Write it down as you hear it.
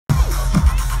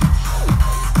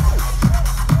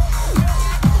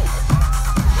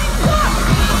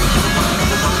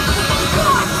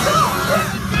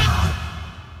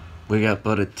We got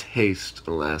but a taste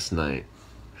last night.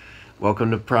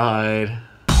 Welcome to Pride.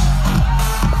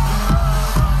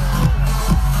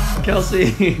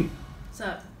 Kelsey. What's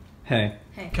up? Hey.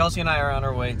 Hey. Kelsey and I are on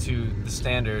our way to the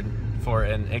Standard for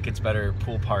an It Gets Better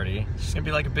pool party. It's just gonna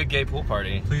be like a big gay pool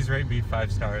party. Please rate me 5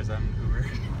 stars on Uber.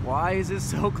 Why is it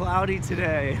so cloudy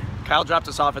today? Kyle dropped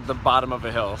us off at the bottom of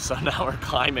a hill, so now we're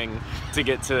climbing to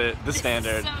get to the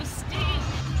Standard. So steep.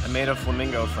 I made a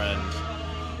flamingo friend.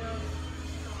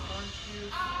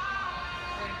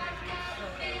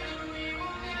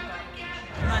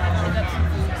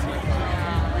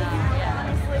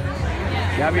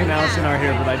 Gabby and Allison are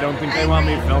here, but I don't think they want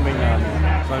me filming them,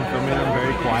 so I'm filming them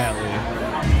very quietly.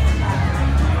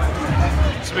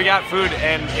 So we got food,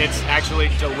 and it's actually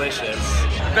delicious.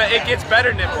 But it gets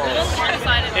better nipples.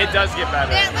 It does get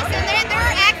better. Yeah, listen,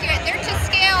 they're accurate. They're to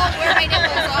scale where my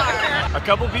nipples are. A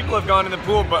couple people have gone in the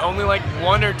pool, but only like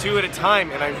 1 or 2 at a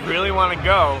time, and I really want to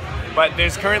go, but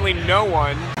there's currently no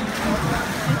one.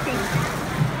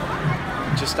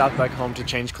 Just stopped back home to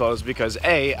change clothes because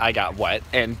A, I got wet,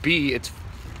 and B, it's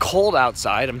cold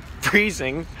outside, I'm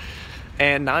freezing,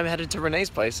 and now I'm headed to Renee's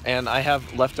place, and I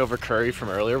have leftover curry from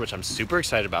earlier, which I'm super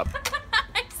excited about.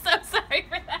 I'm so sorry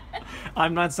for that.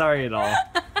 I'm not sorry at all.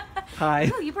 Hi.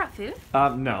 Oh, you brought food?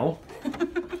 No.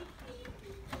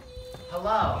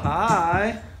 Hello.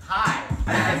 Hi. Hi.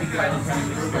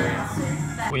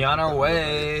 We on our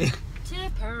way. To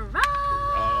Pride.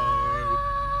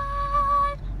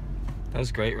 That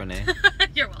was great, Renee.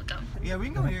 You're welcome. Yeah, we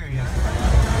can go here, yeah.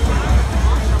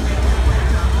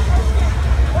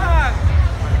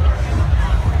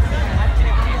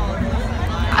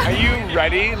 Are you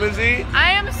ready, Lizzie?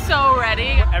 I am so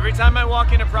ready. Every time I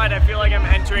walk into Pride, I feel like I'm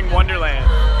entering Wonderland.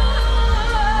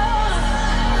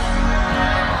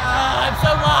 I'm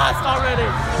so lost already.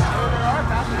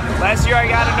 Last year I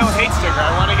got a no hate sticker.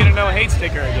 I want to get a no hate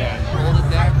sticker again. Hold it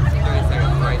there. 30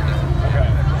 seconds right there. Okay.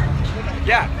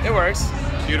 Yeah, it works.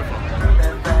 Beautiful.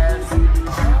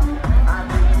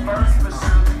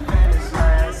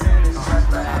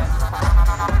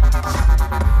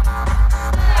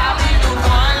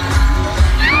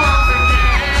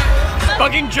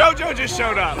 Fucking JoJo just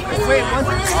showed up. Wait, what's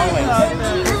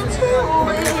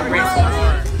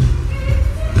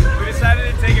We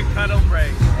decided to take a cuddle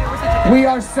break. We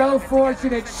are so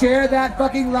fortunate. Share that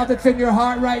fucking love that's in your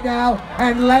heart right now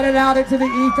and let it out into the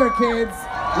ether, kids.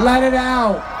 Let it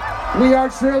out. We are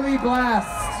truly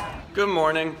blessed. Good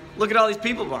morning. Look at all these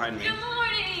people behind me. Good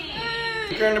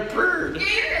morning. You're purred.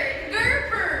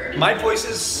 My voice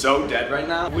is so dead right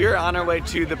now. We're on our way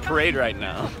to the parade right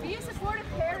now.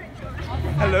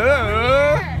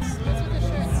 Hello.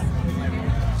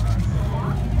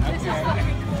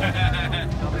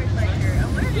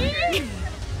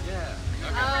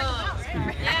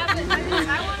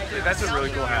 Dude, that's a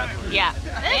really cool hat. Yeah.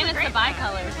 And it's the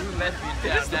bi-colors.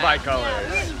 It is the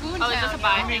bi-colors. Oh, is this a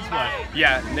bi?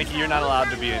 Yeah, Nikki, you're not allowed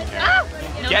to be in here.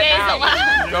 No Get gays out.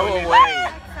 allowed. Go away.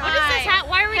 What is this hat?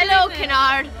 Why are we Hello, doing this?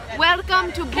 Kennard.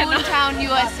 Welcome to Boomtown,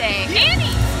 USA.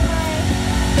 Annie!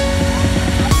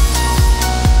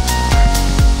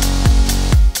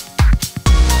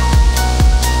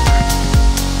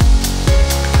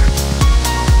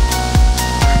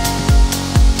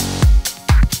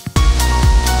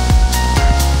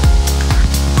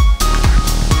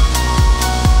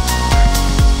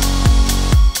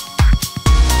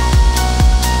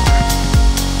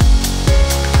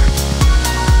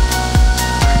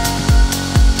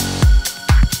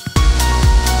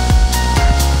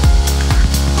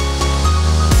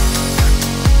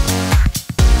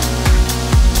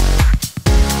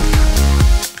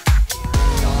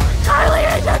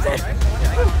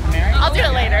 I'll do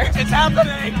it later. It's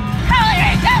happening.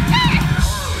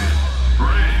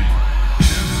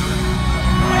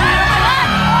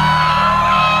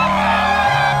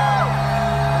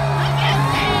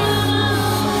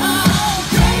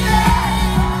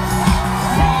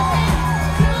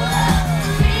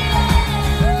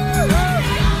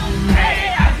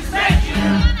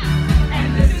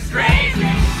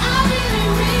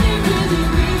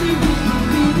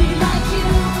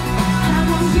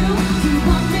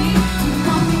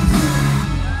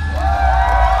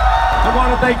 I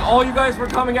want to thank all you guys for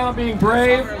coming out and being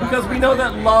brave because we know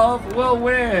that love will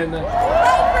win.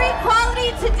 Vote for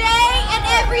equality today and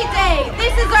every day.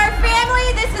 This is our family,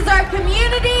 this is our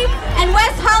community, and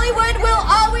West Hollywood will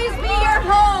always be your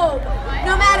home.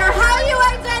 No matter how you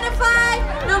identify,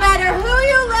 no matter who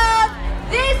you love,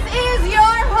 this is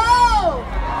your home.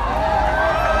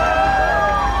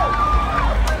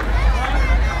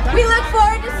 We look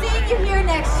forward to seeing you here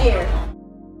next year.